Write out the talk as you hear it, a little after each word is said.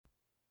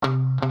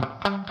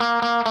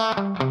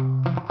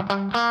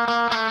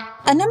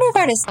A number of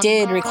artists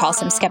did recall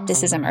some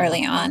skepticism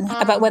early on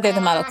about whether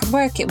the model could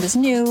work. It was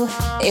new,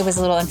 it was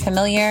a little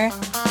unfamiliar.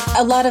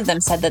 A lot of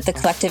them said that the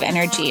collective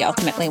energy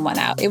ultimately won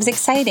out. It was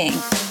exciting.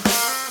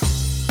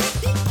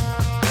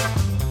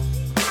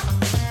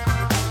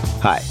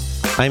 Hi,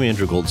 I'm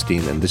Andrew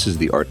Goldstein, and this is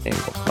The Art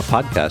Angle, a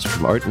podcast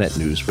from Artnet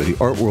News where the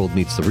art world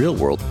meets the real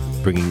world,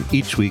 bringing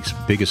each week's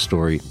biggest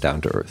story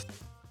down to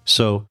earth.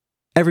 So,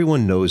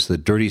 everyone knows the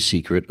dirty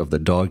secret of the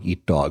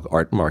dog-eat-dog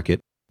art market,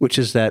 which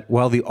is that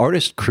while the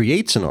artist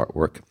creates an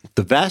artwork,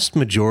 the vast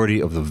majority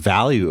of the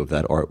value of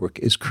that artwork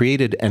is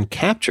created and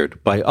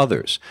captured by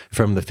others,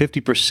 from the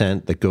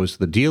 50% that goes to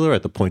the dealer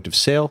at the point of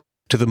sale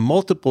to the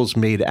multiples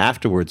made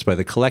afterwards by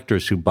the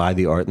collectors who buy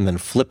the art and then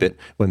flip it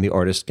when the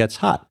artist gets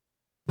hot.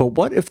 But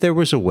what if there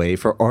was a way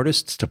for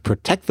artists to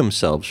protect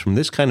themselves from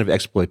this kind of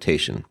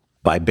exploitation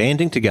by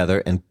banding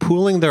together and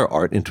pooling their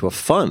art into a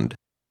fund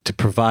to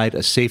provide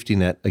a safety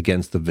net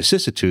against the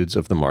vicissitudes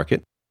of the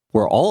market,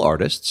 where all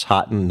artists,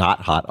 hot and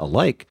not hot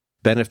alike,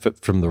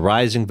 benefit from the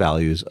rising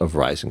values of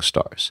rising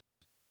stars?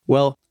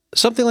 Well,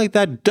 something like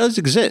that does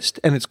exist,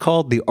 and it's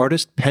called the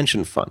Artist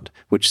Pension Fund,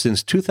 which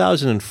since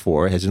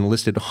 2004 has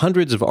enlisted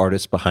hundreds of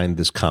artists behind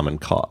this common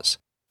cause.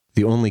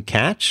 The only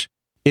catch?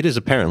 It is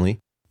apparently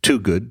too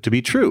good to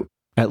be true,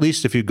 at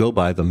least if you go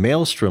by the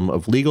maelstrom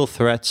of legal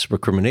threats,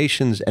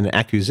 recriminations, and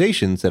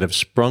accusations that have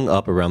sprung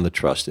up around the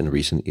trust in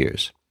recent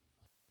years.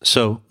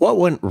 So, what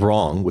went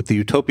wrong with the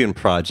utopian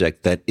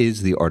project that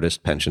is the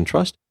Artist Pension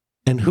Trust,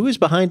 and who is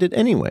behind it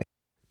anyway?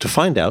 To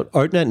find out,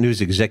 Artnet News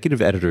executive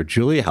editor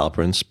Julia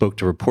Halperin spoke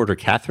to reporter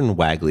Catherine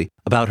Wagley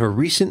about her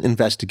recent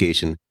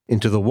investigation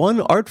into the one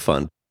art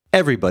fund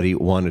everybody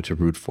wanted to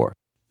root for.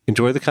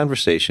 Enjoy the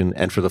conversation,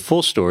 and for the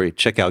full story,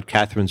 check out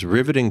Catherine's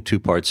riveting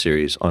two-part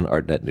series on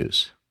Artnet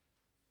News.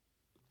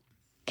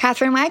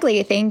 Catherine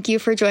Wagley, thank you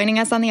for joining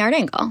us on The Art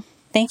Angle.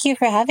 Thank you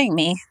for having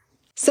me.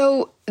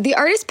 So, the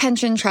Artist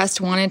Pension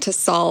Trust wanted to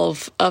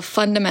solve a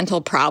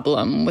fundamental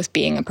problem with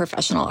being a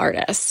professional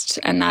artist,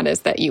 and that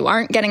is that you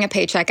aren't getting a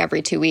paycheck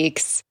every 2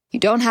 weeks, you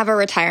don't have a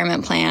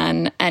retirement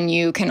plan, and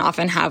you can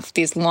often have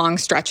these long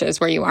stretches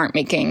where you aren't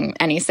making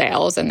any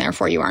sales, and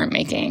therefore you aren't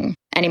making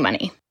any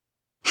money.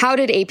 How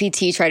did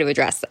APT try to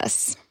address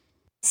this?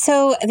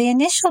 So, the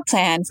initial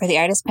plan for the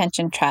Artist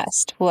Pension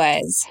Trust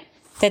was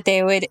that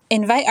they would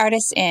invite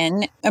artists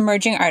in,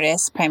 emerging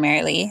artists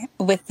primarily,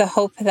 with the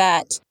hope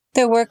that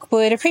their work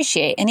would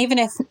appreciate. And even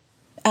if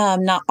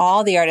not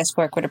all the artists'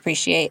 work would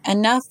appreciate,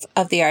 enough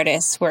of the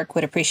artists' work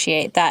would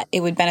appreciate that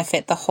it would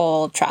benefit the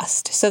whole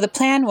trust. So the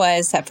plan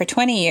was that for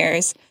 20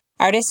 years,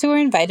 artists who were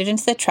invited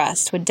into the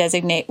trust would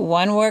designate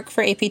one work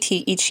for APT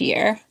each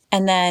year.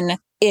 And then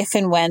if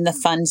and when the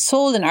fund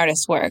sold an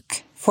artist's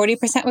work,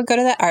 40% would go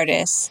to that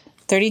artist,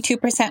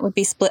 32% would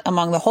be split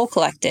among the whole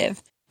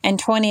collective,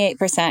 and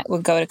 28%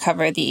 would go to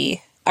cover the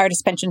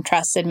Artist Pension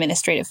Trust's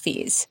administrative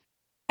fees.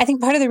 I think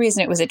part of the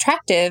reason it was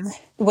attractive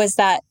was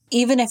that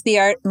even if the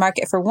art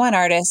market for one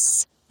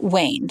artist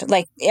waned,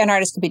 like an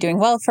artist could be doing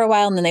well for a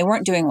while and then they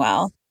weren't doing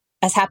well,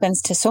 as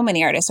happens to so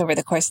many artists over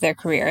the course of their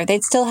career,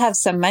 they'd still have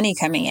some money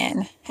coming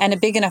in. And a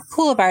big enough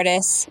pool of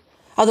artists,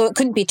 although it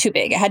couldn't be too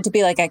big, it had to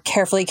be like a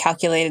carefully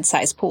calculated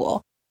size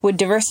pool, would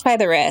diversify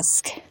the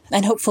risk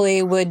and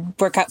hopefully would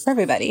work out for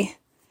everybody.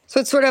 So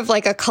it's sort of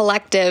like a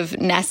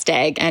collective nest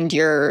egg, and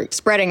you're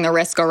spreading the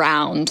risk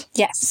around.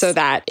 Yes. So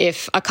that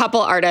if a couple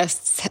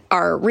artists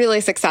are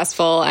really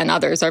successful and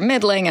others are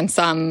middling and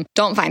some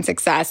don't find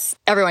success,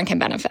 everyone can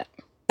benefit.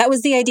 That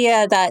was the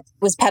idea that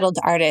was peddled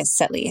to artists,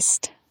 at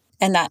least,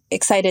 and that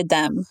excited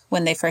them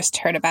when they first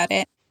heard about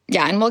it.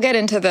 Yeah, and we'll get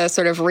into the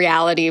sort of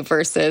reality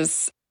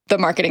versus the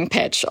marketing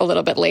pitch a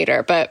little bit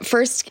later. But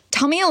first,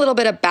 tell me a little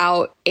bit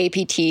about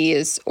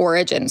APT's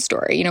origin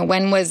story. You know,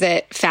 when was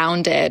it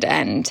founded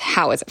and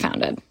how was it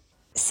founded?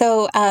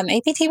 So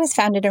APT was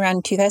founded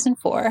around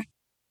 2004.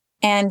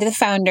 And the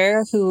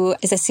founder, who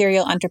is a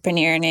serial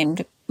entrepreneur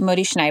named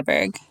Moti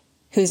Schneiberg,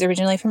 who's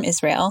originally from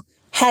Israel,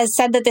 has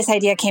said that this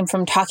idea came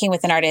from talking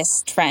with an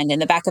artist friend in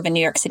the back of a New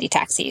York City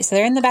taxi. So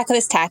they're in the back of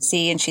this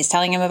taxi and she's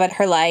telling him about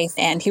her life.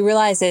 And he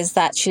realizes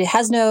that she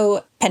has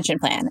no pension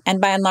plan.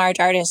 And by and large,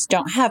 artists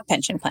don't have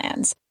pension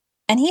plans.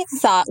 And he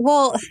thought,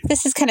 well,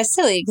 this is kind of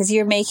silly because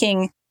you're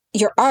making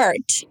your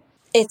art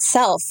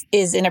itself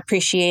is an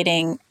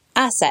appreciating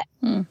asset,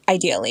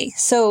 ideally.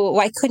 So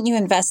why couldn't you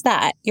invest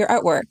that, your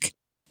artwork,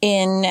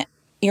 in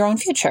your own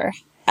future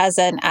as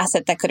an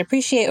asset that could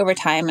appreciate over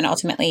time and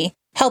ultimately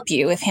help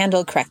you, if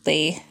handled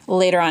correctly,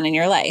 later on in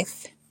your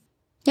life?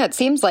 Yeah, it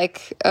seems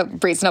like a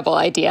reasonable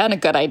idea and a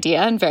good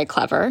idea and very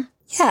clever.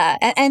 Yeah.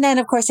 And then,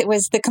 of course, it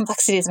was the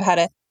complexities of how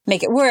to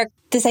make it work.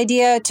 This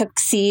idea took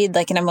seed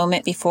like in a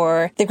moment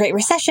before the Great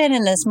Recession,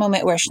 and this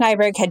moment where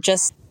Schneiberg had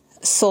just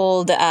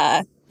sold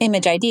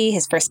Image ID,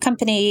 his first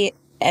company.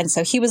 And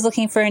so he was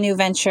looking for a new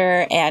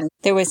venture, and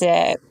there was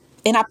an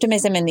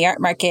optimism in the art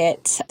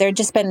market. There had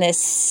just been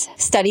this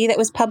study that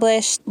was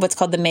published, what's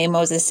called the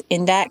May-Moses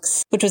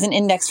Index, which was an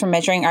index for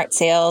measuring art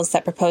sales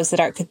that proposed that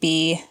art could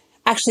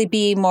actually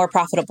be more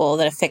profitable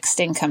than a fixed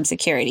income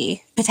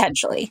security,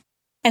 potentially.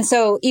 And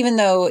so even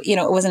though,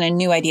 it wasn't a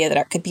new idea that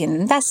art could be an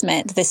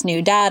investment, this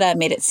new data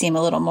made it seem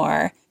a little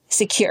more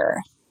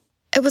secure.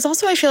 It was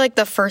also, I feel like,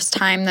 the first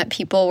time that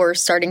people were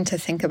starting to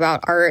think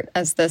about art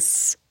as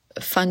this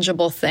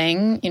fungible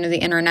thing.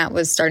 The internet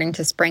was starting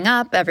to spring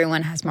up.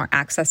 Everyone has more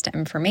access to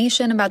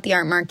information about the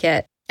art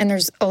market. And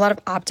there's a lot of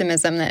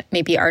optimism that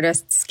maybe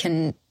artists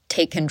can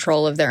take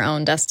control of their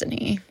own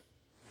destiny.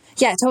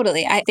 Yeah,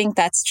 totally. I think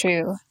that's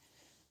true.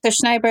 So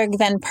Schneiberg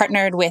then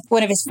partnered with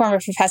one of his former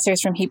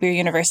professors from Hebrew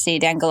University,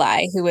 Dan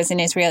Galai, who was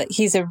an Israeli.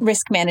 He's a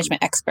risk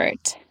management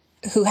expert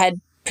who had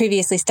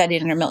previously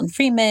studied under Milton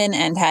Friedman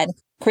and had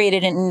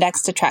created an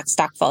index to track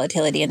stock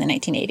volatility in the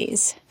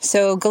 1980s.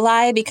 So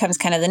Galai becomes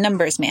kind of the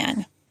numbers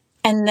man.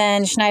 And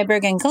then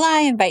Schneiberg and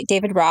Galai invite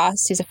David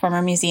Ross, who's a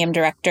former museum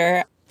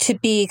director, to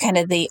be kind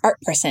of the art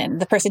person,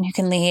 the person who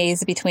can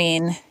liaise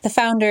between the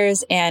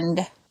founders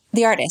and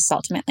the artists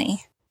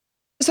ultimately.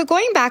 So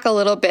going back a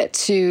little bit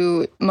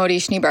to Moti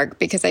Schneeberg,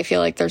 because I feel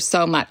like there's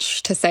so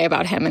much to say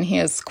about him, and he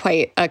is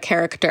quite a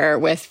character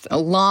with a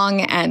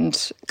long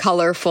and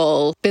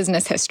colorful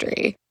business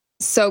history.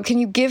 So can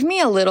you give me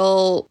a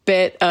little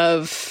bit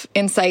of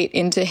insight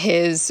into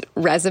his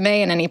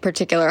resume and any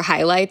particular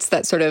highlights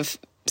that sort of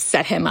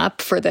set him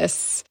up for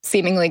this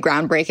seemingly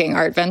groundbreaking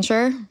art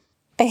venture?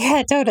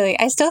 Yeah, totally.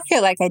 I still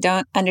feel like I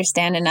don't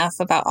understand enough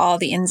about all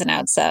the ins and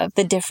outs of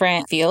the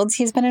different fields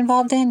he's been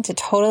involved in to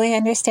totally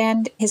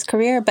understand his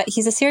career. But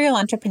he's a serial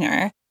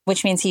entrepreneur,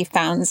 which means he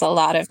founds a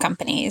lot of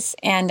companies.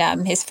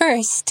 And his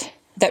first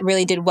that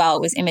really did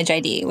well was Image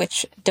ID,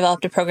 which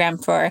developed a program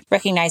for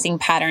recognizing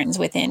patterns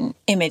within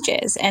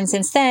images. And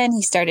since then,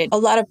 he started a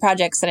lot of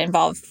projects that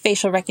involve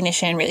facial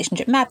recognition,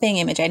 relationship mapping,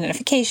 image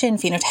identification,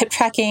 phenotype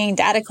tracking,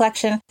 data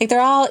collection. Like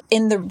they're all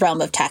in the realm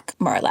of tech,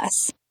 more or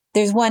less.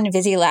 There's one,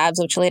 Visi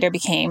Labs, which later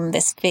became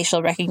this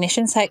facial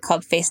recognition site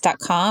called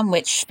face.com,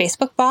 which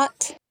Facebook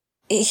bought.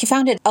 He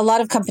founded a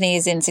lot of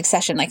companies in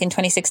succession. Like in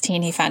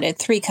 2016, he founded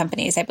 3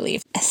 companies, I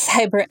believe.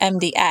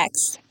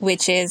 CyberMDX,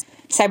 which is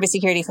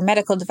cybersecurity for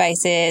medical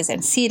devices,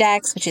 and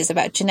SeedX, which is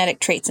about genetic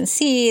traits and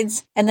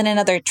seeds, and then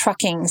another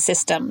trucking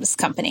systems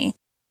company.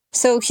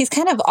 So he's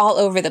kind of all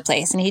over the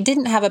place, and he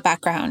didn't have a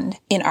background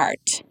in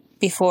art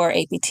before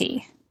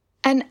APT.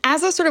 And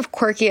as a sort of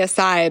quirky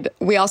aside,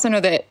 we also know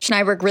that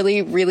Schneiberg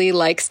really, really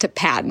likes to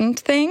patent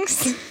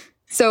things.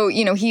 So,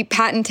 he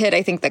patented,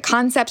 I think, the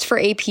concept for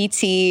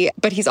APT,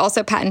 but he's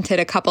also patented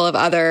a couple of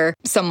other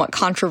somewhat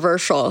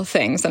controversial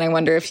things. And I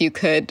wonder if you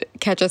could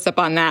catch us up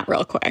on that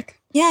real quick.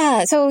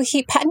 Yeah, so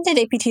he patented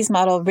APT's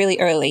model really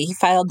early. He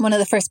filed one of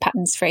the first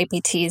patents for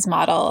APT's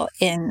model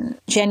in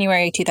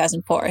January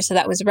 2004. So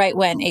that was right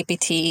when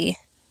APT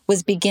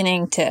was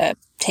beginning to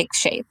take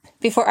shape,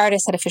 before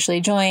artists had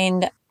officially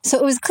joined. So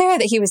it was clear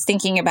that he was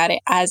thinking about it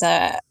as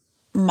a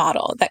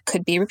model that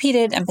could be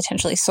repeated and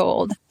potentially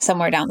sold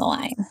somewhere down the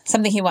line,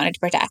 something he wanted to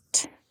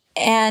protect.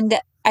 And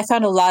I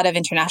found a lot of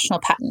international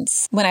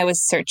patents when I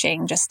was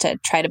searching just to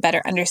try to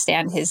better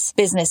understand his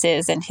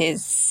businesses and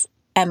his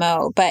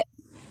MO. But,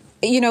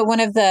 one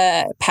of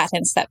the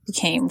patents that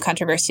became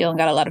controversial and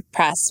got a lot of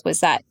press was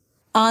that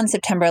on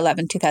September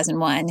 11,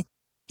 2001,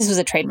 this was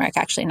a trademark,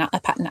 actually, not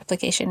a patent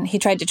application. He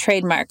tried to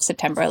trademark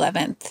September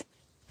 11th.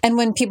 And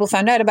when people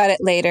found out about it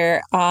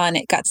later on,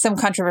 it got some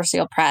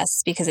controversial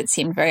press because it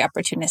seemed very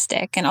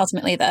opportunistic. And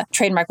ultimately, the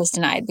trademark was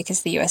denied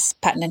because the U.S.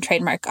 Patent and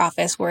Trademark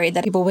Office worried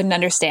that people wouldn't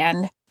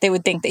understand. They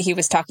would think that he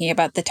was talking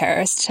about the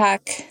terrorist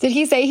attack. Did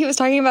he say he was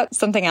talking about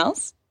something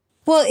else?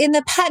 Well, in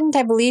the patent,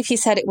 I believe he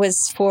said it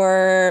was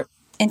for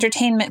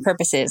entertainment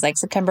purposes, like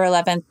September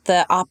 11th,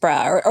 the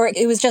opera, or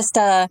it was just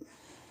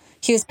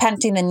he was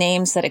patenting the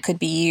names that it could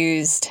be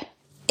used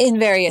in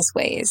various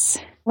ways.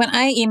 When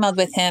I emailed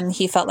with him,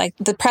 he felt like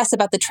the press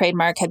about the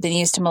trademark had been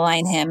used to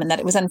malign him and that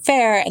it was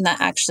unfair and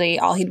that actually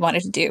all he'd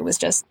wanted to do was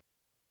just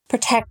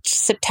protect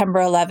September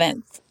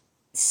 11th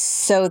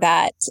so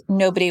that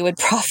nobody would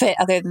profit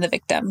other than the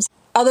victims.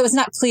 Although it's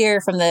not clear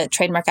from the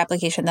trademark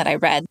application that I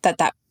read that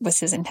that was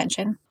his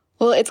intention.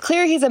 Well, it's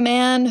clear he's a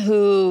man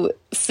who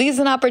sees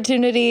an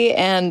opportunity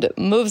and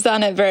moves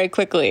on it very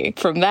quickly,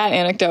 from that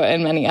anecdote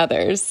and many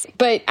others.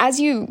 But as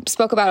you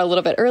spoke about a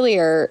little bit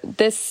earlier,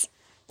 this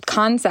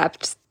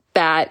concept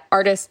that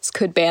artists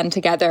could band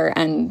together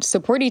and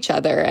support each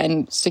other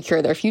and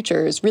secure their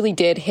futures really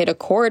did hit a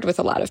chord with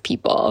a lot of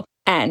people.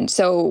 And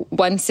so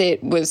once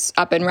it was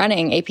up and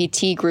running,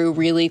 APT grew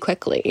really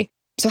quickly.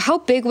 So how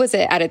big was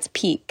it at its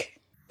peak?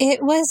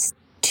 It was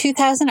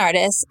 2,000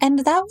 artists, and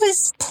that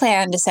was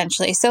planned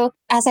essentially. So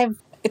as I've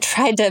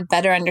tried to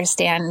better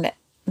understand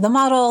the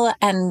model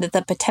and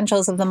the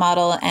potentials of the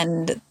model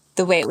and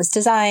the way it was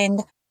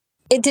designed,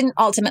 it didn't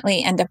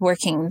ultimately end up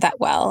working that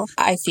well,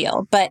 I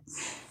feel. But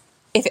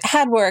if it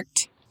had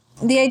worked,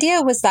 the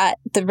idea was that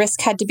the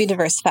risk had to be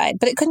diversified,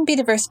 but it couldn't be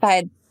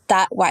diversified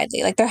that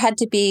widely. Like there had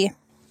to be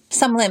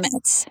some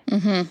limits.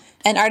 Mm-hmm.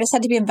 And artists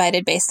had to be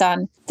invited based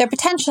on their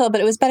potential,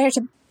 but it was better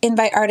to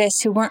invite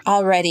artists who weren't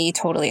already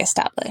totally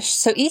established.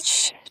 So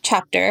each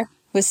chapter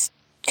was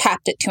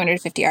capped at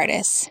 250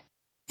 artists.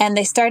 And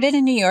they started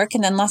in New York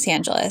and then Los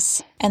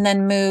Angeles, and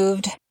then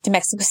moved to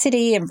Mexico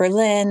City and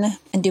Berlin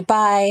and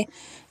Dubai.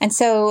 And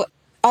so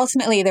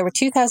ultimately, there were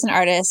 2,000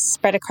 artists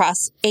spread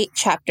across 8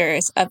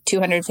 chapters of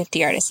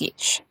 250 artists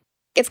each.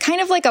 It's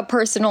kind of like a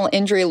personal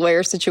injury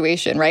lawyer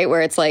situation, right?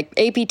 Where it's like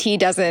APT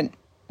doesn't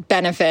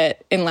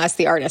benefit unless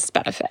the artists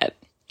benefit,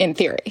 in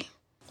theory.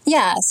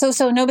 Yeah,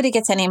 so nobody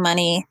gets any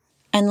money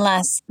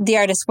unless the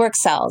artist's work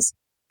sells.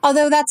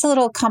 Although that's a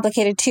little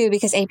complicated too,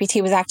 because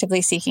APT was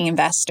actively seeking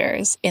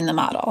investors in the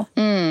model.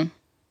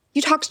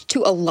 You talked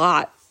to a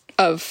lot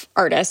of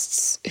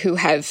artists who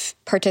have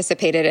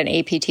participated in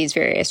APT's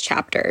various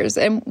chapters.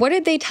 And what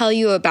did they tell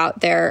you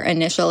about their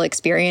initial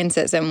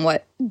experiences and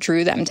what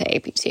drew them to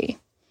APT?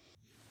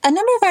 A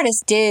number of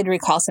artists did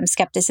recall some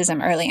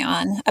skepticism early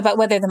on about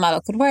whether the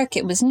model could work.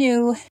 It was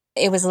new.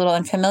 It was a little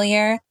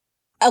unfamiliar.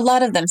 A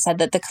lot of them said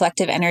that the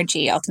collective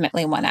energy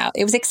ultimately won out.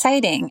 It was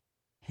exciting.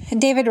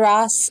 David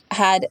Ross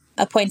had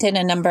appointed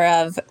a number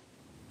of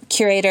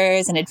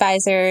curators and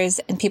advisors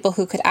and people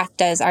who could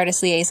act as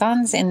artist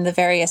liaisons in the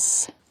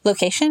various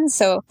locations.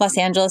 So Los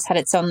Angeles had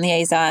its own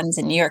liaisons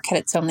and New York had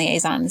its own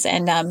liaisons.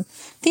 And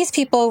these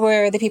people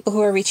were the people who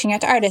were reaching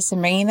out to artists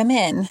and bringing them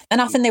in.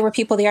 And often they were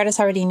people the artists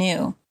already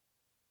knew.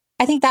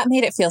 I think that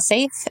made it feel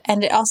safe.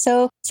 And it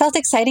also felt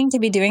exciting to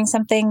be doing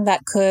something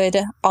that could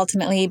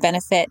ultimately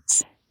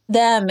benefit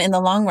them in the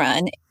long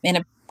run in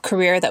a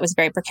career that was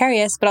very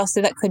precarious, but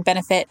also that could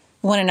benefit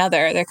one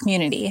another, their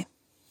community.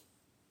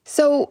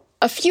 So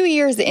a few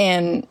years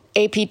in,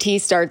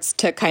 APT starts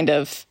to kind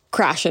of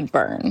crash and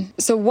burn.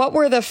 So what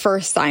were the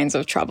first signs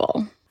of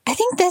trouble? I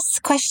think this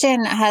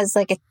question has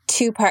like a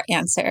 2-part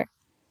answer,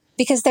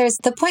 because there's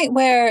the point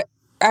where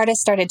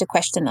artists started to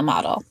question the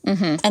model.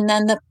 And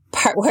then the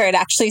part where it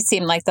actually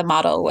seemed like the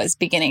model was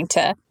beginning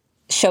to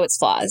show its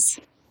flaws.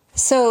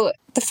 So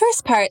the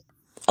first part,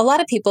 a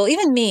lot of people,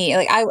 even me,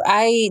 like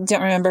I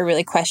don't remember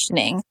really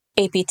questioning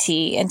APT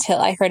until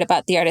I heard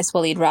about the artist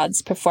Walid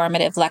Rod's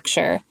performative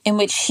lecture, in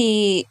which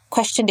he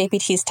questioned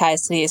APT's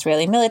ties to the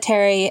Israeli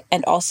military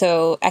and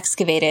also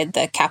excavated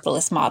the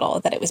capitalist model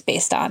that it was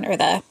based on, or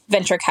the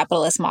venture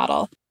capitalist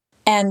model.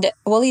 And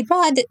Walid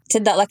Rod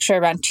did that lecture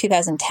around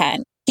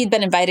 2010. He'd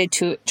been invited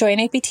to join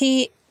APT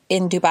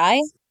in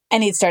Dubai,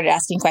 and he'd started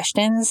asking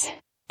questions.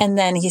 And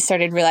then he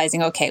started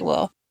realizing, okay,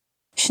 well,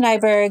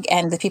 Schneiberg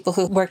and the people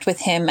who worked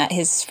with him at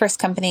his first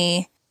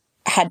company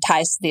had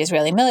ties to the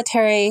Israeli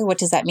military. What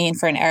does that mean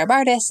for an Arab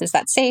artist? Is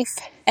that safe?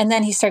 And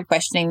then he started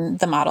questioning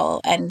the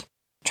model and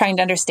trying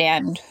to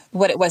understand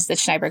what it was that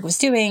Schneiberg was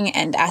doing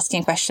and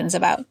asking questions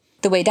about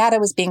the way data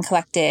was being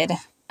collected.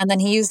 And then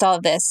he used all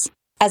of this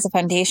as a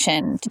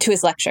foundation to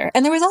his lecture.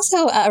 And there was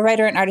also a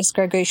writer and artist,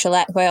 Gregory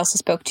Chalette, who I also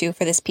spoke to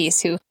for this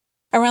piece, who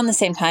around the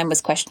same time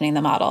was questioning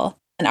the model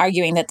and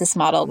arguing that this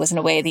model was in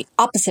a way the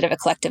opposite of a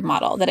collective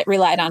model, that it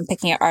relied on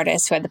picking out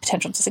artists who had the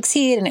potential to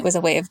succeed, and it was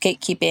a way of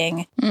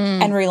gatekeeping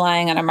and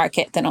relying on a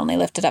market that only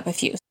lifted up a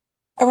few.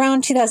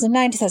 Around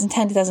 2009,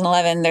 2010,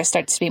 2011, there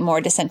starts to be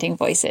more dissenting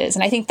voices.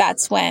 And I think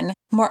that's when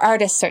more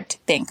artists start to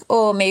think,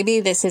 oh, maybe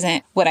this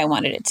isn't what I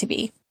wanted it to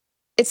be.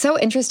 It's so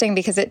interesting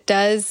because it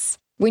does,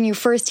 when you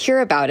first hear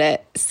about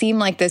it, seem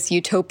like this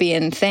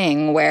utopian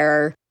thing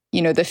where,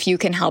 you know, the few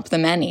can help the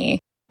many.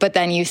 But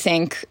then you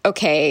think,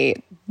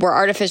 okay, we're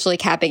artificially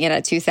capping it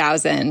at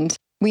 2,000.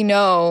 We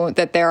know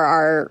that there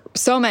are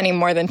so many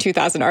more than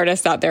 2,000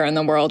 artists out there in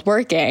the world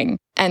working.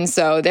 And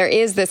so there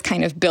is this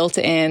kind of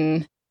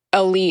built-in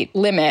elite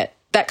limit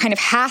that kind of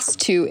has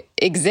to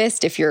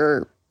exist if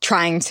you're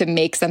trying to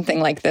make something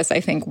like this, I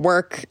think,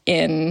 work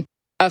in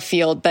a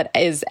field that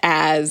is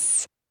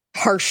as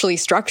harshly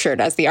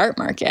structured as the art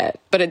market.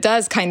 But it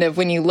does kind of,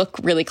 when you look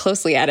really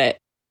closely at it,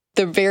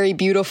 the very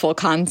beautiful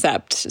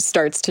concept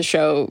starts to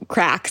show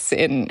cracks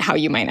in how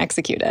you might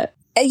execute it.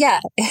 Yeah,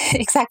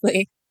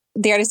 exactly.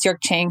 The artist York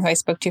Chang, who I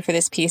spoke to for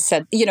this piece,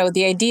 said, you know,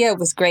 the idea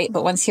was great,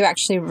 but once you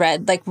actually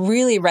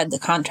really read the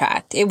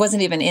contract, it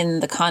wasn't even in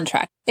the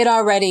contract. It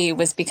already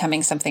was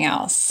becoming something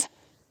else.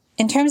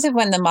 In terms of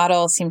when the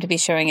model seemed to be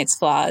showing its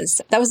flaws,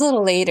 that was a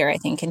little later, I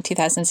think, in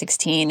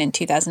 2016 and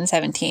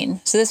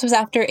 2017. So this was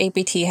after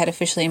APT had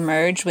officially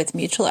merged with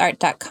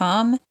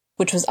mutualart.com,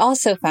 which was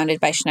also founded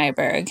by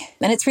Schneiberg.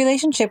 And its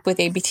relationship with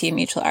APT and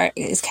Mutual Art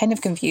is kind of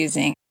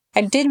confusing.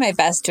 I did my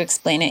best to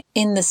explain it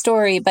in the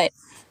story, but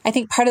I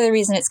think part of the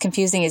reason it's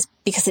confusing is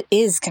because it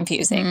is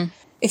confusing.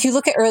 If you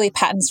look at early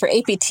patents for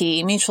APT,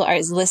 Mutual Art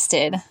is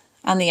listed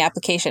on the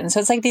application. So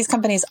it's like these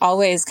companies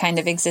always kind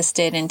of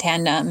existed in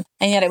tandem,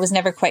 and yet it was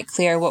never quite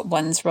clear what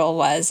one's role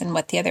was and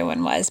what the other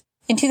one was.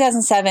 In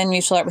 2007,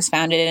 Mutual Art was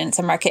founded, and it's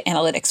a market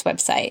analytics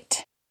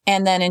website.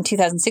 And then in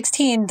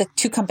 2016, the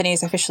two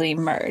companies officially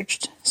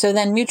merged. So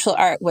then Mutual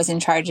Art was in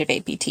charge of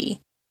APT.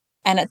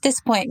 And at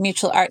this point,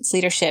 Mutual Art's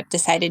leadership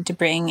decided to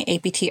bring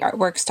APT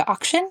artworks to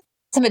auction.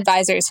 Some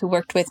advisors who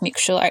worked with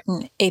Mutual Art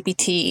and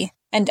APT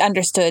and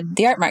understood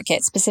the art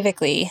market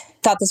specifically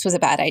thought this was a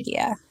bad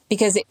idea,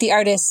 because the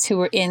artists who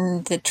were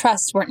in the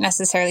trust weren't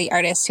necessarily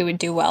artists who would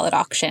do well at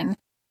auction.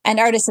 And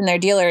artists and their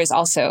dealers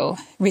also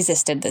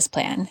resisted this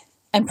plan.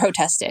 and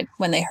protested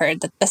when they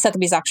heard that the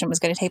Sotheby's auction was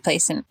going to take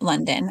place in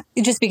London,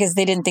 just because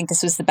they didn't think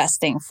this was the best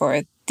thing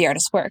for the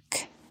artist's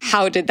work.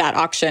 How did that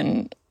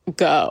auction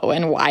go,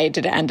 and why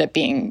did it end up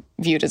being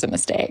viewed as a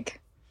mistake?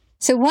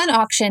 So one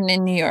auction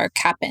in New York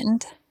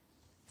happened,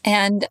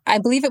 and I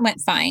believe it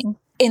went fine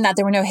in that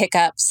there were no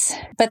hiccups.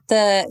 But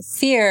the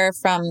fear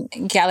from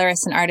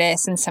gallerists and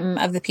artists and some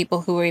of the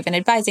people who were even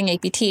advising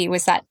APT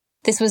was that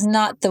this was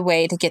not the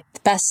way to get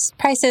the best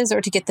prices or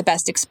to get the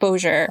best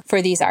exposure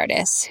for these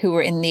artists who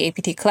were in the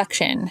APT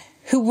collection,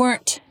 who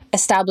weren't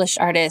established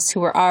artists who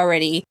were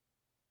already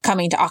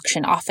coming to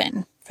auction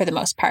often for the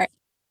most part.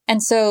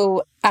 And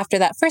so after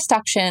that first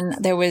auction,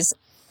 there was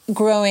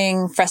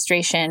growing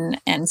frustration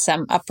and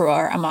some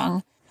uproar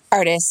among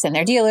artists and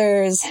their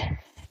dealers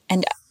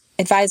and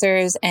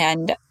advisors.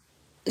 And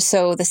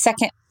so the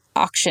second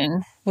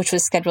auction, which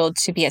was scheduled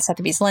to be at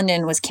Sotheby's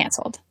London, was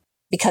canceled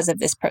because of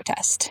this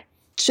protest.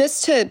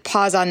 Just to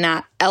pause on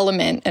that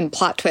element and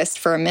plot twist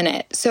for a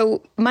minute.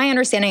 So my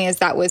understanding is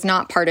that was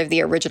not part of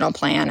the original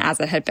plan as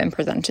it had been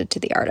presented to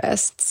the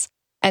artists.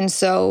 And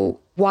so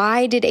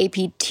why did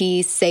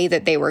APT say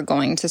that they were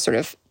going to sort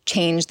of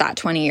change that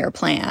 20-year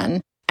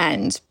plan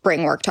and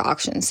bring work to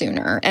auction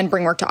sooner and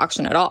bring work to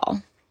auction at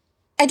all?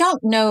 I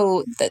don't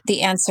know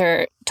the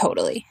answer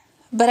totally,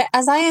 but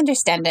as I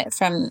understand it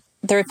from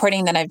the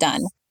reporting that I've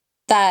done,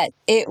 that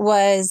it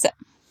was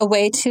a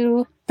way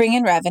to bring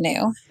in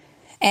revenue.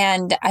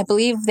 And I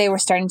believe they were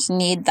starting to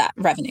need that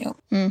revenue.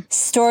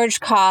 Storage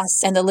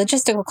costs and the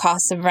logistical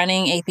costs of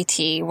running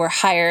APT were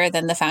higher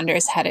than the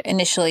founders had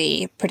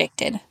initially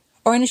predicted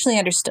or initially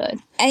understood.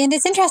 And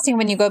it's interesting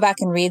when you go back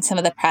and read some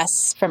of the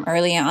press from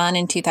early on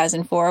in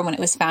 2004 when it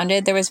was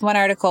founded. There was one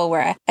article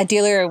where a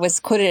dealer was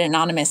quoted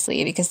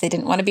anonymously because they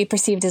didn't want to be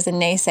perceived as a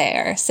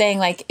naysayer, saying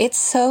like, it's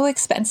so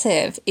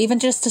expensive, even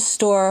just to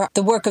store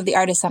the work of the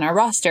artists on our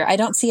roster. I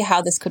don't see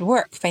how this could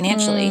work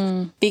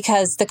financially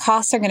because the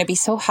costs are going to be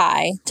so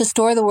high to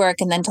store the work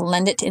and then to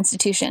lend it to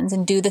institutions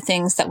and do the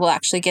things that will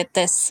actually get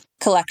this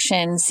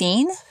collection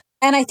seen.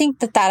 And I think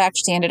that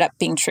actually ended up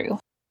being true.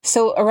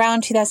 So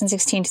around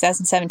 2016,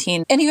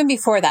 2017, and even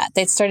before that,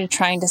 they'd started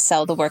trying to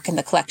sell the work in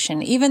the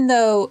collection, even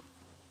though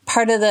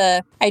part of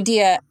the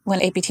idea when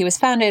APT was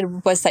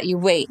founded was that you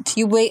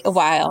wait a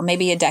while,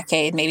 maybe a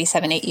decade, maybe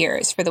 7-8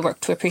 years for the work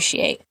to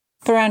appreciate.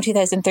 But around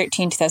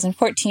 2013,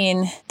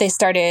 2014, they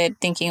started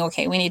thinking,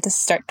 okay, we need to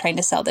start trying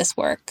to sell this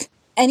work.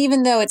 And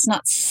even though it's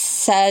not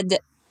said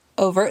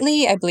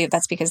overtly, I believe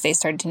that's because they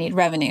started to need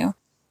revenue.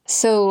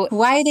 So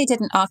why they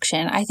didn't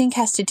auction, I think,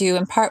 has to do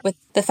in part with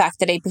the fact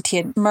that APT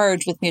had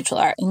merged with Mutual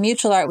Art. And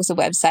Mutual Art was a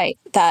website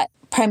that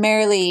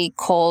primarily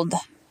culled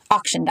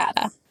auction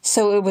data.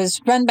 So it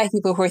was run by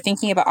people who were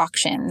thinking about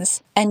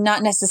auctions and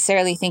not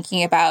necessarily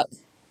thinking about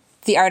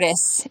the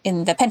artists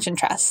in the pension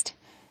trust,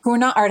 who were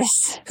not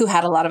artists who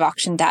had a lot of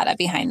auction data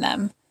behind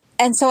them.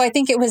 And so I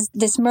think it was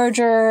this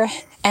merger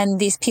and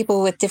these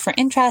people with different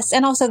interests,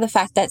 and also the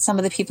fact that some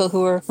of the people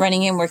who were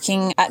running and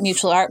working at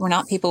Mutual Art were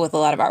not people with a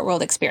lot of art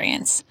world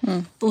experience,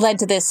 led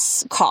to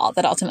this call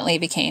that ultimately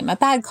became a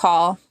bad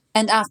call.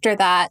 And after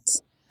that,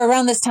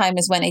 around this time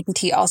is when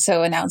APT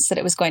also announced that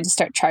it was going to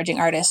start charging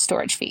artists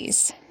storage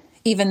fees,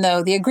 even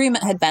though the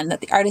agreement had been that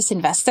the artists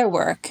invest their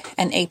work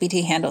and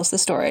APT handles the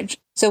storage.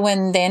 So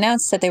when they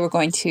announced that they were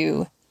going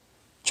to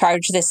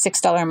charge this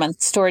 $6 a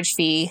month storage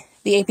fee,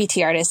 the APT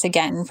artists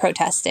again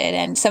protested,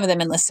 and some of them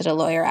enlisted a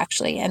lawyer,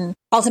 actually. And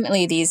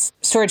ultimately, these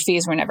storage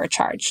fees were never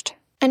charged.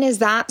 And is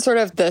that sort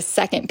of the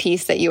second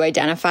piece that you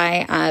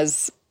identify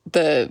as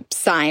the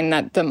sign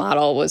that the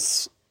model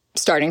was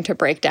starting to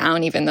break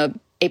down, even though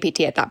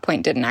APT at that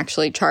point didn't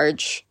actually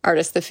charge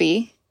artists the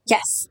fee?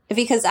 Yes,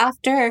 because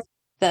after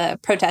the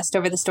protest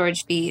over the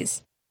storage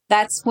fees,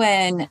 that's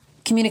when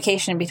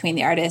communication between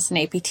the artists and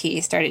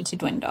APT started to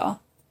dwindle.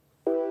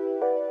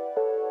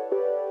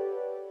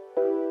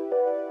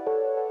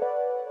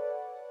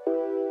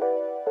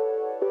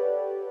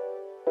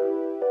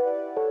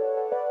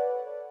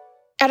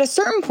 At a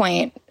certain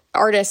point,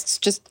 artists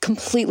just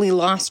completely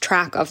lost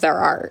track of their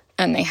art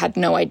and they had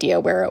no idea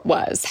where it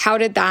was. How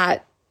did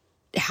that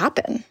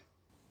happen?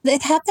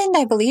 It happened,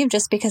 I believe,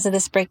 just because of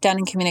this breakdown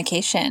in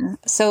communication.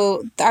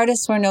 So the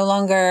artists were no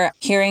longer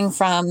hearing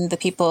from the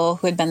people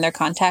who had been their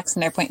contacts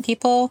and their point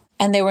people,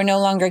 and they were no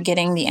longer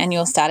getting the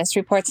annual status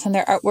reports on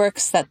their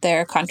artworks that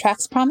their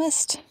contracts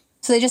promised.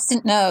 So they just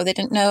didn't know. They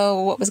didn't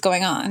know what was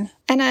going on.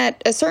 And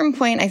at a certain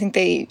point, I think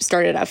they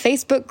started a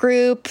Facebook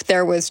group.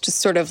 There was just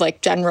sort of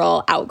like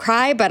general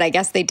outcry, but I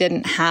guess they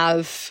didn't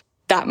have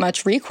that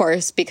much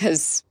recourse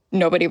because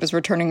nobody was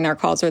returning their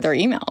calls or their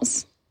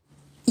emails.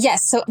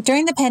 Yes. So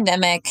during the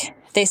pandemic,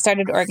 they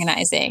started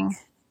organizing.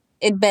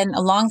 It'd been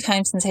a long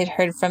time since they'd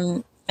heard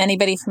from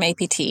anybody from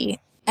APT,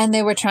 and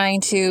they were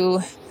trying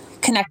to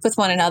connect with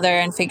one another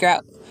and figure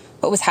out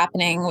what was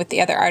happening with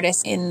the other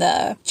artists in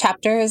the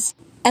chapters.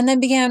 And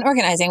then began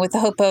organizing with the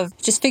hope of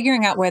just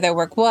figuring out where their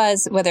work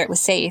was, whether it was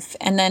safe,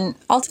 and then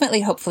ultimately,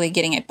 hopefully,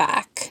 getting it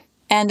back.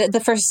 And the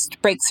first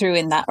breakthrough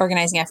in that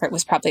organizing effort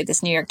was probably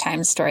this New York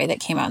Times story that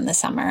came out in the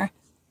summer.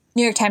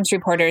 New York Times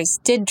reporters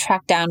did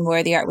track down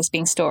where the art was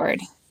being stored.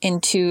 in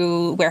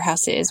 2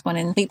 warehouses, one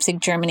in Leipzig,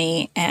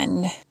 Germany,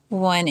 and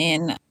one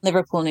in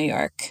Liverpool, New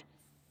York.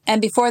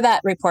 And before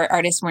that report,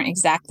 artists weren't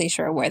exactly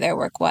sure where their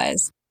work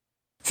was.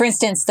 For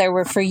instance, there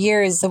were for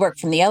years, the work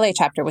from the LA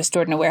chapter was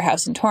stored in a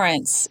warehouse in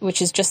Torrance,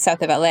 which is just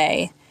south of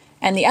LA.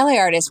 And the LA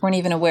artists weren't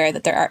even aware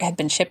that their art had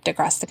been shipped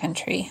across the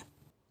country.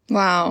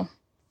 Wow.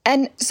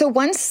 And so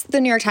once the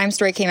New York Times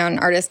story came out and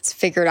artists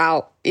figured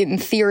out, in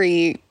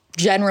theory,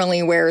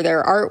 generally where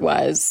their art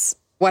was,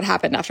 what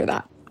happened after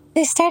that?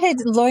 They started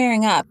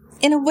lawyering up.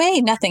 In a way,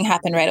 nothing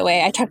happened right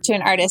away. I talked to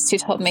an artist who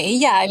told me,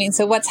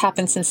 so what's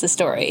happened since the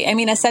story?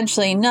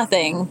 Essentially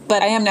nothing,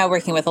 but I am now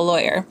working with a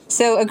lawyer.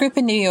 So a group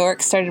in New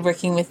York started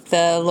working with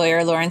the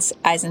lawyer Lawrence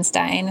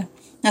Eisenstein.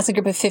 That's a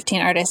group of 15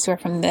 artists who are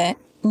from the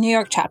New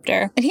York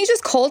chapter. And he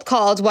just cold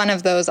called one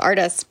of those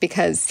artists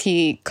because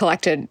he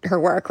collected her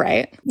work,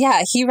 right?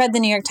 Yeah, he read the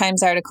New York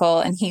Times article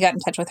and he got in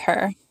touch with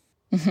her.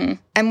 Mm-hmm.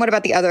 And what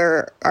about the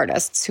other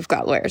artists who've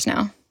got lawyers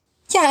now?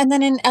 Yeah, and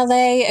then in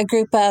LA, a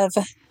group of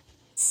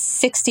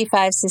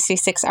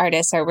 66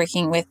 artists are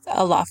working with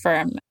a law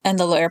firm and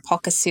the lawyer Paul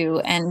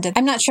Cassou. And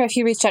I'm not sure if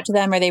he reached out to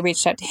them or they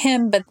reached out to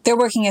him, but they're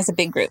working as a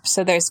big group.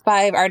 So there's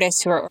 5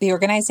 artists who are the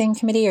organizing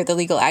committee or the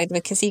legal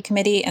advocacy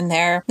committee, and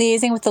they're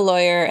liaising with the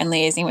lawyer and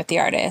liaising with the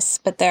artists.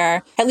 But there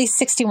are at least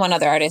 61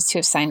 other artists who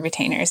have signed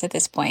retainers at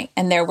this point,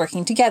 and they're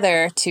working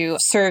together to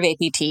serve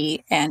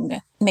APT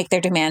and make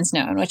their demands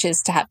known, which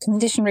is to have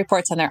condition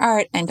reports on their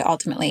art and to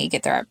ultimately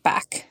get their art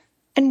back.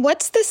 And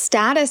what's the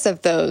status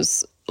of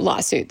those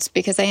lawsuits?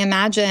 Because I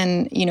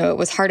imagine, it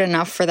was hard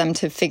enough for them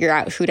to figure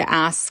out who to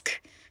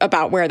ask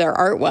about where their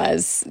art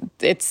was.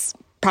 It's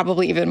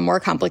probably even more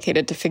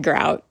complicated to figure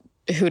out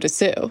who to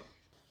sue.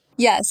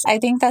 Yes, I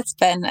think that's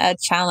been a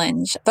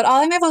challenge. But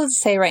all I'm able to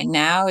say right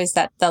now is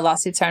that the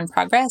lawsuits are in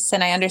progress,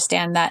 and I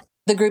understand that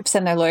the groups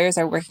and their lawyers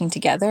are working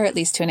together, at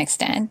least to an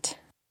extent.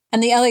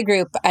 And the LA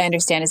group, I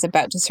understand, is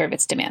about to serve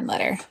its demand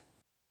letter.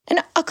 And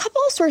a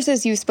couple of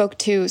sources you spoke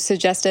to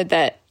suggested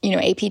that,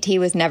 APT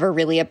was never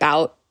really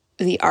about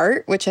the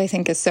art, which I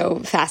think is so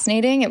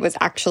fascinating. It was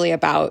actually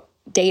about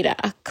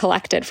data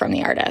collected from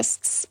the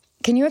artists.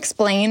 Can you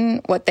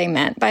explain what they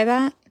meant by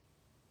that?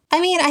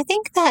 I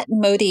think that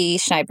Modi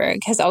Schneiberg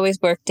has always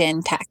worked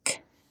in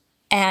tech.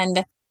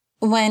 And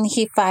when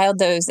he filed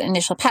those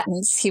initial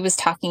patents, he was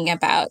talking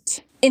about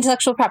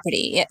intellectual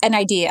property, an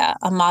idea,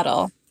 a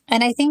model.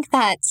 And I think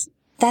that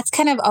that's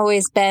kind of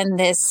always been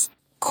this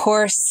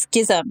core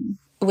schism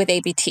with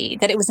APT,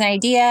 that it was an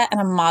idea and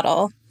a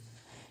model,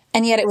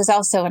 and yet it was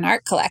also an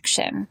art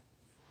collection.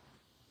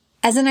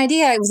 As an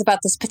idea, it was about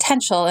this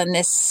potential and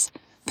this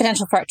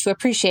potential for art to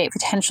appreciate,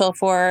 potential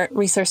for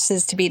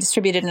resources to be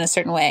distributed in a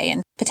certain way,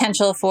 and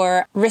potential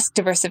for risk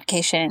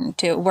diversification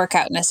to work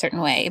out in a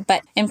certain way.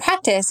 But in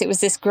practice, it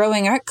was this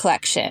growing art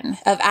collection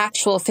of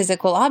actual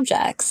physical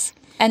objects.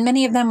 And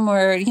many of them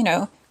were,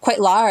 quite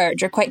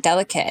large or quite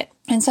delicate.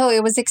 And so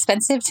it was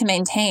expensive to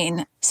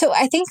maintain. So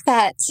I think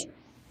that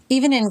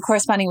even in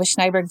corresponding with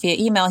Schneiberg via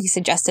email, he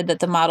suggested that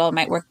the model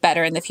might work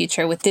better in the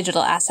future with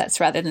digital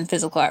assets rather than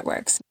physical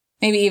artworks,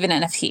 maybe even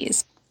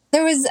NFTs.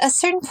 There was a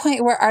certain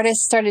point where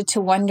artists started to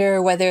wonder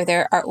whether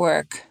their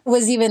artwork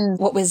was even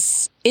what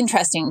was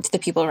interesting to the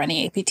people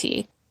running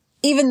APT.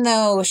 Even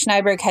though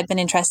Schneiberg had been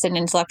interested in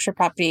intellectual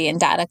property and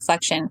data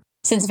collection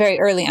since very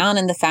early on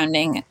in the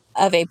founding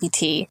of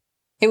APT,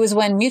 it was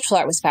when Mutual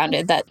Art was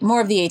founded that more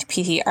of the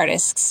APT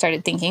artists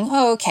started thinking,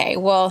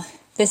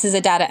 this is a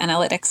data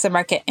analytics, a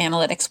market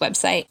analytics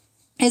website.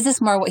 Is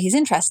this more what he's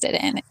interested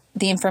in?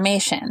 The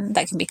information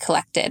that can be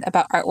collected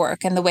about artwork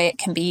and the way it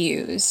can be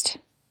used.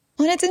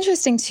 Well, and it's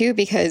interesting, too,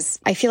 because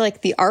I feel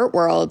like the art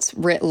world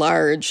writ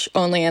large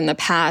only in the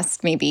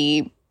past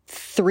maybe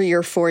 3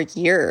 or 4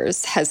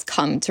 years has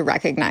come to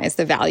recognize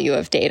the value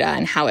of data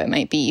and how it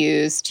might be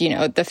used.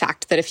 The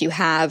fact that if you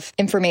have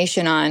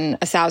information on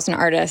 1,000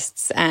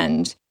 artists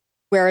and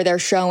where they're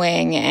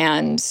showing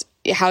and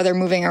how they're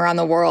moving around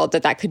the world,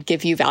 that could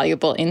give you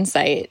valuable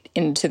insight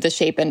into the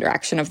shape and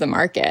direction of the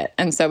market.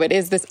 And so it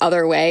is this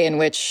other way in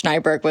which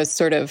Schneiberg was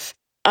sort of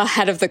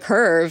ahead of the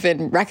curve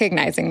in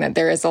recognizing that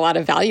there is a lot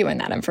of value in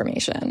that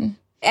information.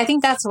 I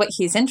think that's what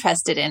he's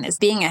interested in, is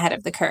being ahead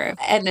of the curve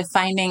and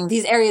finding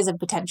these areas of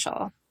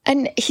potential.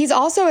 And he's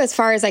also, as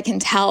far as I can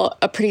tell,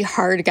 a pretty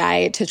hard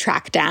guy to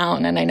track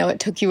down. And I know it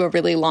took you a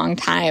really long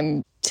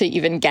time to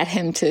even get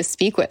him to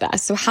speak with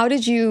us. So how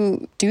did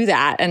you do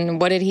that? And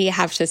what did he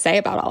have to say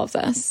about all of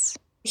this?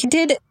 He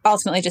did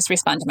ultimately just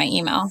respond to my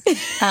email.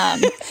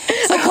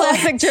 It's a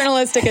classic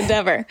journalistic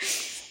endeavor.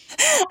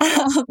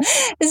 So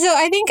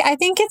I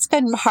think it's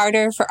been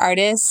harder for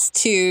artists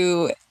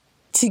to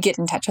get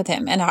in touch with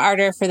him, and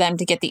harder for them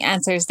to get the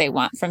answers they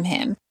want from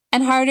him,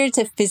 and harder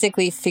to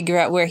physically figure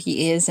out where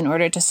he is in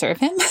order to serve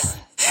him.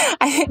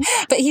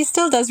 But he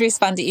still does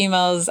respond to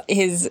emails,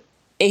 his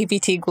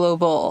APT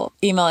Global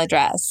email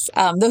address,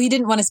 though he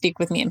didn't want to speak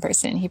with me in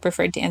person. He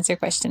preferred to answer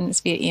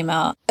questions via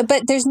email.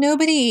 But there's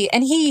nobody,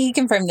 and he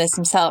confirmed this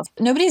himself,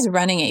 nobody's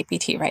running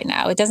APT right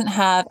now. It doesn't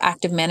have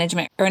active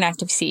management or an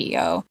active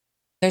CEO.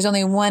 There's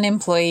only one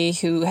employee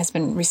who has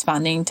been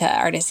responding to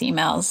artist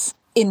emails.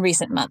 in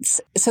recent months.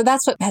 So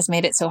that's what has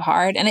made it so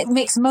hard. And it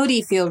makes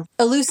Modi feel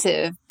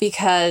elusive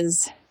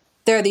because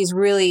there are these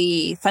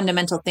really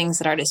fundamental things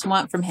that artists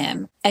want from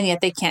him, and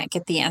yet they can't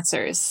get the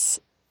answers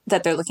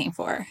that they're looking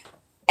for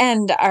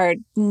and are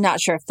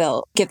not sure if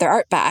they'll get their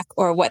art back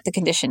or what the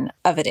condition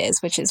of it is,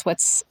 which is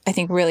what's, I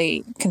think,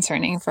 really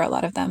concerning for a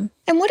lot of them.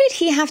 And what did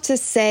he have to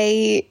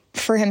say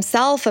for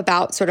himself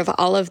about sort of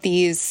all of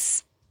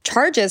these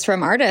charges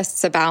from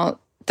artists about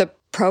the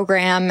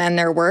program and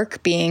their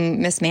work being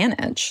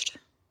mismanaged?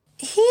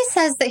 He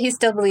says that he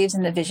still believes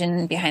in the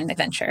vision behind the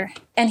venture.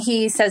 And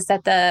he says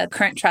that the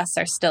current trusts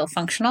are still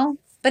functional.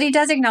 But he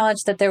does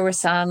acknowledge that there were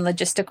some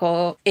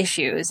logistical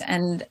issues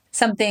and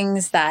some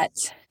things that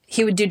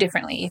he would do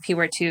differently if he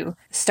were to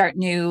start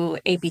new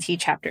APT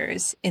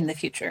chapters in the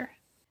future.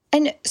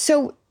 And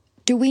so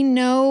do we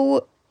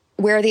know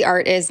where the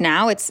art is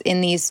now? It's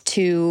in these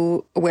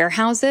two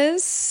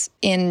warehouses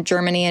in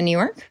Germany and New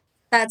York?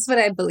 That's what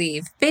I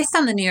believe. Based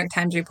on the New York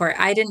Times report,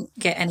 I didn't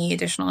get any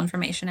additional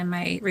information in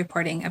my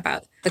reporting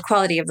about the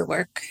quality of the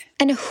work.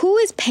 And who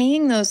is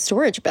paying those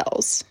storage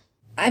bills?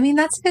 I mean,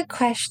 that's a good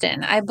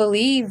question. I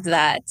believe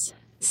that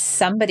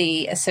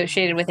somebody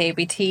associated with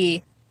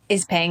APT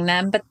is paying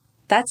them, but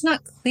that's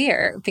not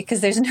clear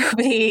because there's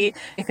nobody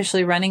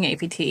officially running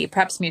APT.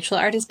 Perhaps Mutual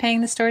Art is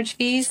paying the storage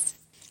fees.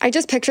 I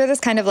just picture this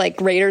kind of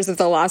like Raiders of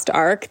the Lost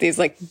Ark, these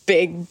like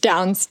big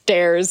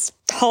downstairs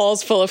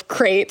halls full of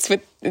crates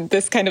with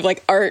this kind of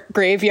like art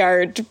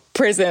graveyard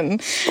prison.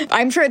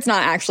 I'm sure it's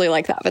not actually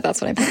like that, but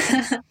that's what I'm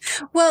thinking.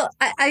 Well,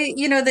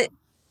 the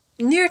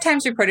New York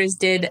Times reporters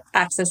did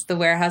access the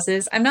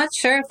warehouses. I'm not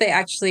sure if they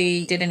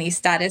actually did any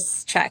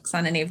status checks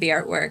on any of the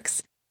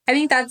artworks. I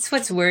think that's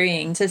what's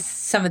worrying to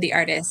some of the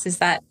artists is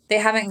that they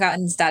haven't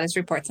gotten status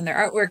reports on their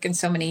artwork in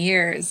so many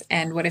years.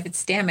 And what if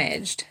it's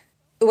damaged?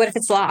 What if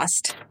it's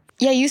lost?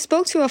 Yeah, you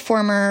spoke to a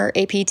former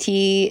APT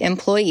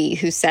employee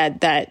who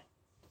said that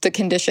the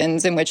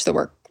conditions in which the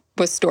work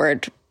was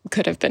stored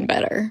could have been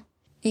better.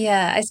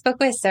 Yeah, I spoke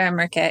with Sarah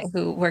Merkett,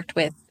 who worked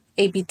with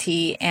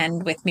APT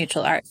and with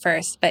Mutual Art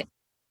first, but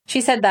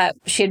she said that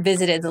she had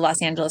visited the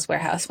Los Angeles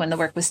warehouse when the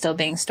work was still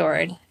being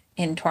stored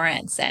in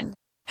Torrance and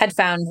had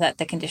found that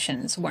the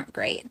conditions weren't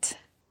great.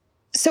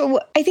 So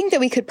I think that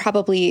we could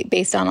probably,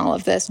 based on all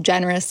of this,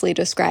 generously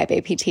describe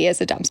APT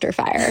as a dumpster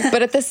fire.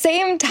 But at the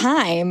same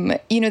time,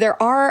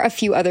 there are a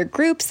few other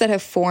groups that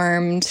have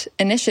formed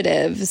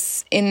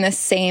initiatives in the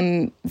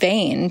same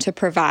vein to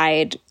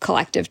provide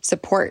collective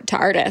support to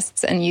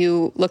artists. And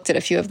you looked at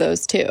a few of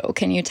those too.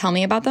 Can you tell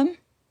me about them?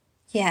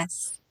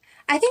 Yes.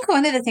 I think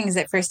one of the things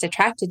that first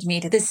attracted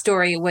me to this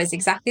story was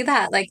exactly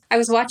that. Like, I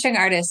was watching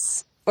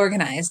artists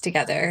organize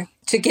together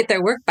to get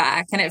their work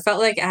back, and it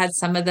felt like it had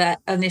some of that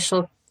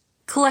initial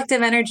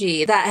collective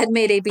energy that had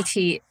made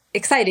APT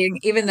exciting,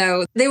 even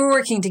though they were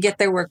working to get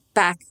their work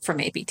back from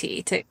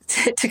APT to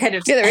kind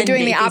of they were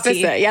doing the APT.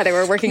 opposite. Yeah, they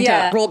were working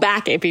to roll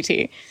back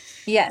APT.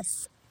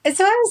 Yes. And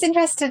so I was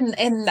interested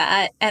in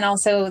that and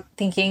also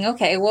thinking,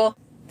 okay, well,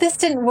 this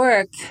didn't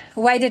work.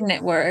 Why didn't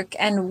it work?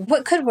 And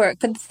what could work?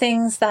 But the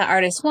things that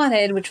artists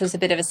wanted, which was a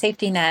bit of a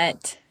safety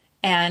net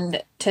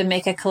and to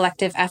make a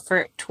collective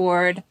effort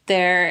toward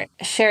their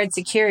shared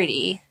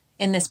security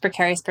in this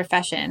precarious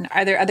profession.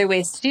 Are there other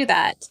ways to do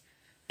that?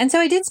 And so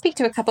I did speak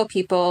to a couple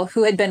people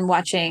who had been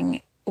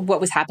watching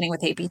what was happening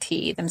with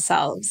APT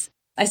themselves.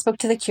 I spoke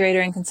to the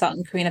curator and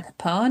consultant Karina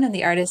Pepone and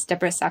the artist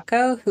Deborah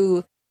Sacco,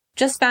 who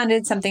just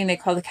founded something they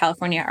call the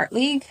California Art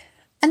League.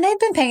 And they've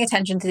been paying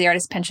attention to the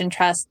Artist Pension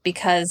Trust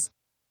because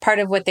part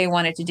of what they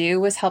wanted to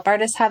do was help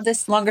artists have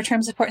this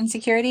longer-term support and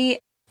security.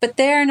 But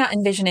they're not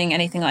envisioning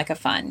anything like a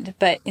fund,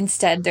 but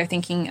instead they're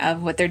thinking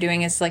of what they're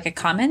doing as like a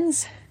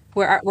commons,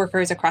 where art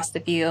workers across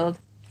the field,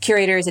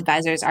 curators,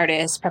 advisors,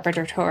 artists,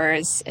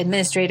 preparators,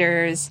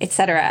 administrators,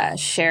 etc.,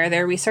 share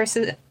their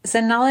resources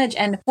and knowledge.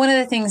 And one of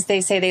the things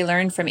they say they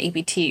learned from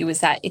APT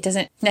was that it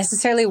doesn't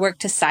necessarily work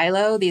to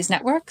silo these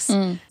networks,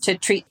 to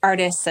treat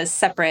artists as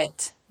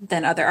separate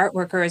than other art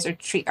workers or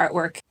treat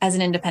artwork as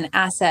an independent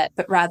asset,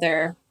 but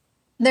rather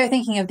they're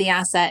thinking of the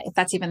asset, if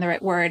that's even the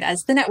right word,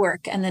 as the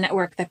network and the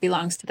network that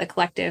belongs to the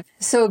collective.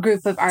 So a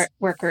group of art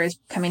workers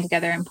coming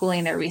together and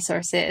pooling their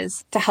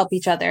resources to help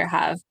each other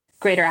have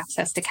greater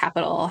access to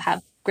capital,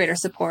 have greater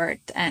support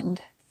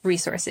and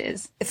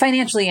resources,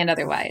 financially and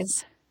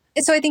otherwise.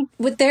 So I think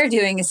what they're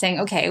doing is saying,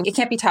 okay, it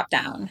can't be top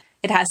down.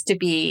 It has to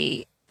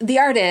be the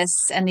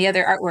artists and the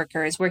other art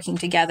workers working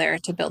together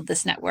to build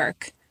this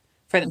network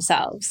for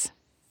themselves.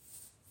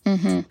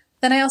 Mm-hmm.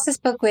 Then I also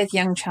spoke with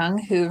Young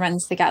Chung, who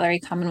runs the gallery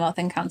Commonwealth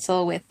and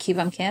Council with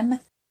Ki-Bum Kim.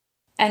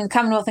 And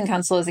Commonwealth and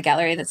Council is a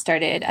gallery that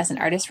started as an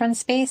artist-run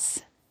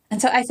space. And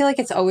so I feel like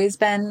it's always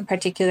been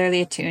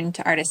particularly attuned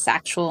to artists'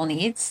 actual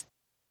needs.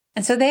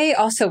 And so they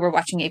also were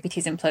watching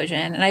APT's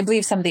implosion, and I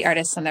believe some of the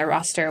artists on their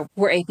roster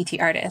were APT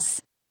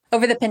artists.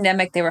 Over the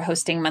pandemic, they were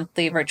hosting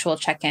monthly virtual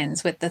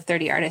check-ins with the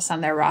 30 artists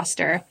on their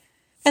roster.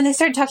 And they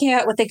started talking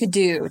about what they could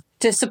do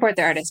to support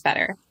their artists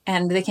better.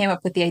 And they came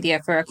up with the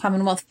idea for a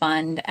Commonwealth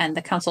Fund and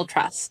the Council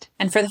Trust.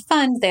 And for the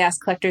fund, they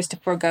asked collectors to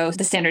forego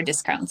the standard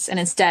discounts. And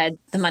instead,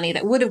 the money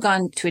that would have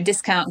gone to a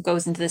discount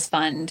goes into this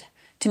fund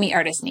to meet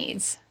artist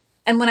needs.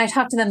 And when I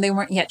talked to them, they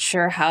weren't yet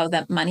sure how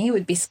that money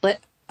would be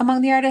split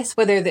among the artists,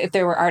 whether if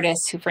there were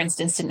artists who, for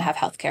instance, didn't have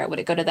healthcare, would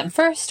it go to them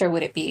first or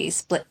would it be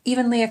split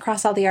evenly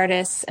across all the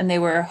artists? And they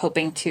were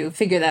hoping to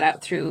figure that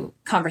out through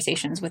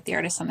conversations with the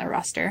artists on their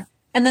roster.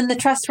 And then the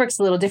trust works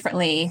a little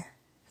differently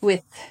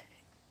with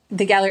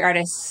the gallery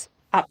artists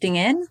opting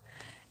in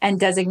and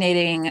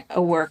designating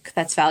a work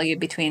that's valued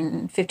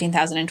between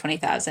 $15,000 and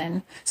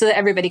 $20,000 so that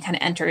everybody kind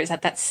of enters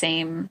at that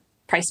same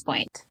price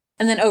point.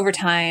 And then over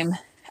time,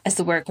 as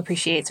the work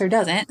appreciates or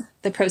doesn't,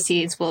 the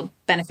proceeds will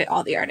benefit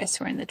all the artists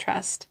who are in the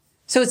trust.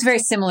 So it's very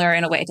similar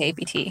in a way to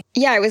APT.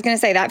 Yeah, I was going to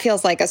say that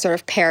feels like a sort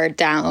of pared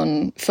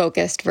down,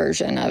 focused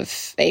version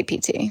of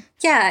APT.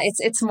 Yeah,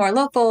 it's more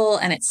local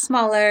and it's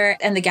smaller,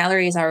 and the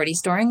gallery is already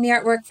storing the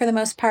artwork for the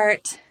most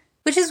part,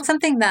 which is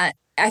something that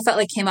I felt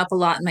like came up a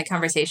lot in my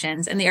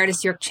conversations. And the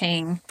artist York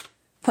Chang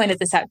pointed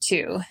this out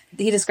too.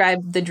 He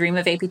described the dream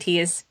of APT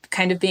as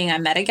kind of being a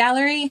meta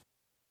gallery.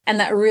 And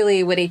that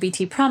really what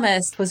APT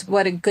promised was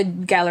what a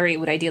good gallery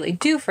would ideally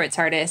do for its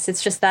artists.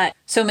 It's just that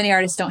so many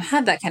artists don't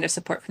have that kind of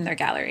support from their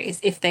galleries,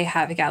 if they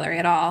have a gallery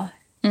at all.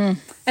 And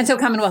so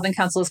Commonwealth and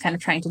Council is kind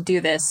of trying to do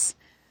this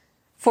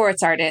for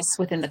its artists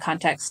within the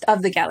context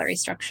of the gallery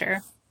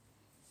structure.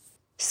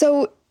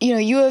 So,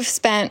 you have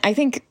spent, I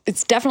think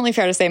it's definitely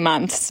fair to say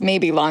months,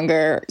 maybe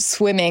longer,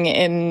 swimming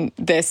in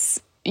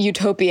this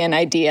utopian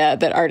idea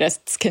that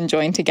artists can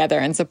join together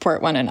and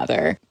support one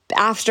another.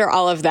 After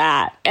all of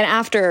that, and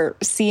after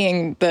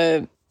seeing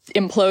the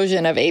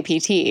implosion of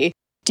APT,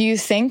 do you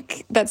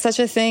think that such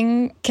a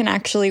thing can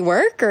actually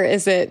work, or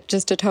is it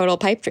just a total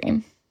pipe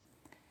dream?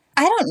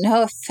 I don't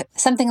know if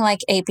something like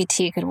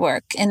APT could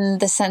work in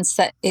the sense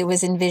that it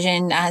was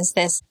envisioned as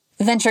this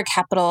venture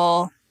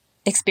capital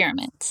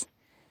experiment.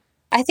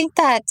 I think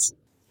that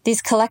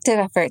these collective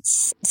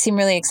efforts seem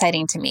really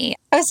exciting to me.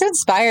 I was so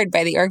inspired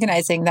by the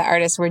organizing that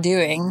artists were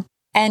doing.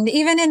 And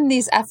even in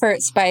these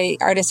efforts by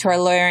artists who are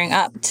lawyering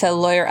up to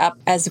lawyer up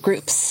as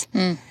groups,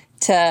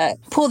 to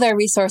pool their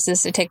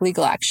resources to take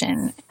legal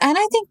action. And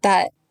I think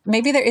that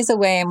maybe there is a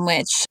way in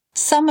which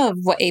some of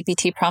what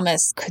APT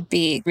promised could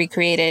be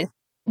recreated.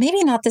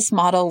 Maybe not this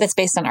model that's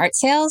based on art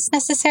sales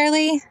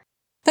necessarily,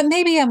 but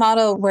maybe a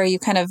model where you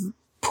kind of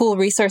pool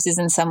resources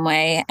in some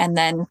way and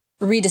then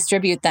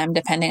redistribute them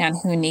depending on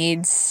who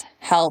needs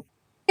help.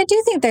 I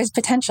do think there's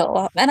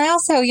potential. And I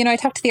also, I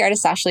talked to the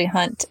artist Ashley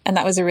Hunt, and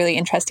that was a really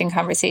interesting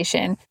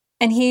conversation.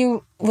 And he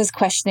was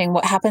questioning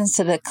what happens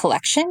to the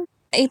collection.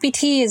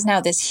 APT is now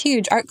this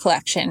huge art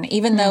collection,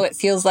 even though it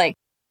feels like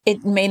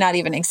it may not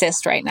even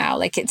exist right now.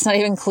 Like it's not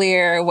even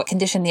clear what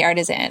condition the art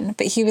is in.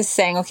 But he was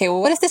saying, okay,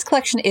 well, what if this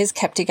collection is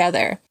kept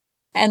together?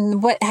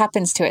 And what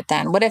happens to it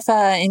then? What if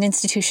an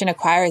institution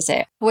acquires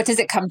it? What does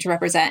it come to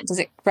represent? Does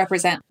it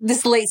represent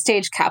this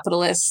late-stage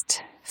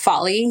capitalist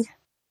folly?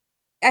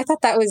 I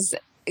thought that was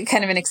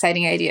kind of an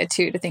exciting idea,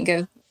 too, to think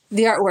of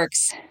the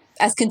artworks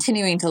as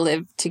continuing to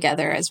live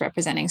together as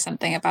representing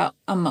something about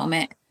a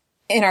moment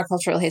in our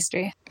cultural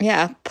history.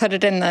 Yeah, put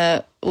it in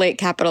the late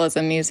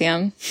capitalism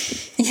museum.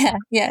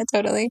 Yeah,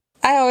 totally.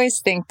 I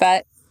always think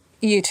that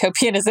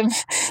utopianism,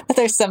 that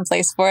there's some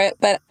place for it,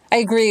 but I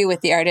agree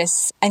with the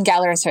artists and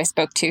gallerists who I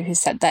spoke to who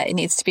said that it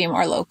needs to be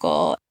more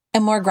local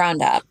and more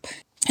ground up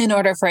in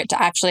order for it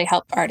to actually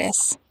help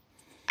artists.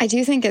 I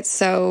do think it's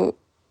so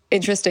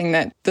interesting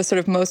that the sort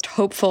of most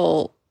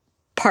hopeful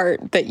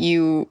part that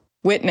you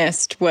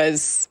witnessed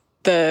was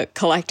the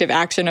collective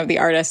action of the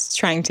artists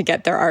trying to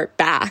get their art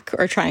back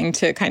or trying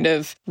to kind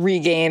of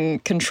regain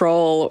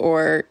control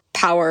or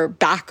power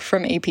back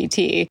from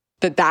APT,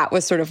 that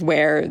was sort of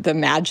where the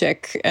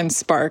magic and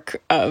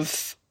spark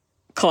of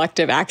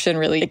collective action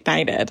really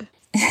ignited.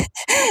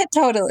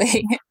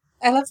 Totally.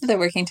 I love that they're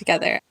working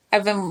together.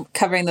 I've been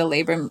covering the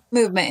labor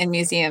movement in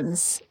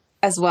museums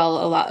as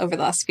well a lot over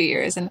the last few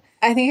years. And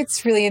I think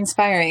it's really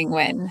inspiring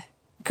when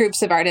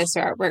groups of artists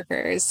or art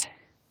workers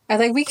are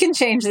like, we can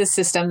change this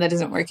system that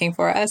isn't working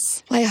for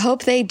us. I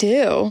hope they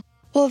do.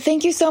 Well,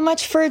 thank you so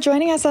much for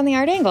joining us on The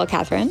Art Angle,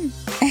 Catherine.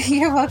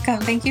 You're welcome.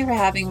 Thank you for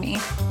having me.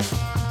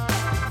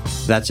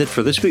 That's it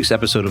for this week's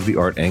episode of The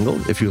Art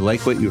Angle. If you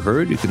like what you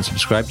heard, you can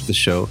subscribe to the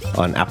show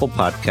on Apple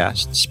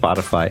Podcasts,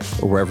 Spotify,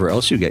 or wherever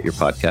else you get your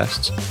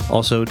podcasts.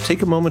 Also,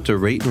 take a moment to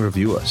rate and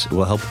review us. It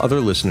will help other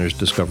listeners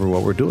discover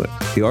what we're doing.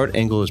 The Art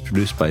Angle is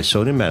produced by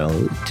Sonia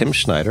Manalou, Tim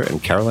Schneider,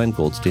 and Caroline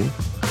Goldstein.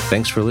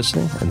 Thanks for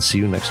listening, and see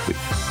you next week.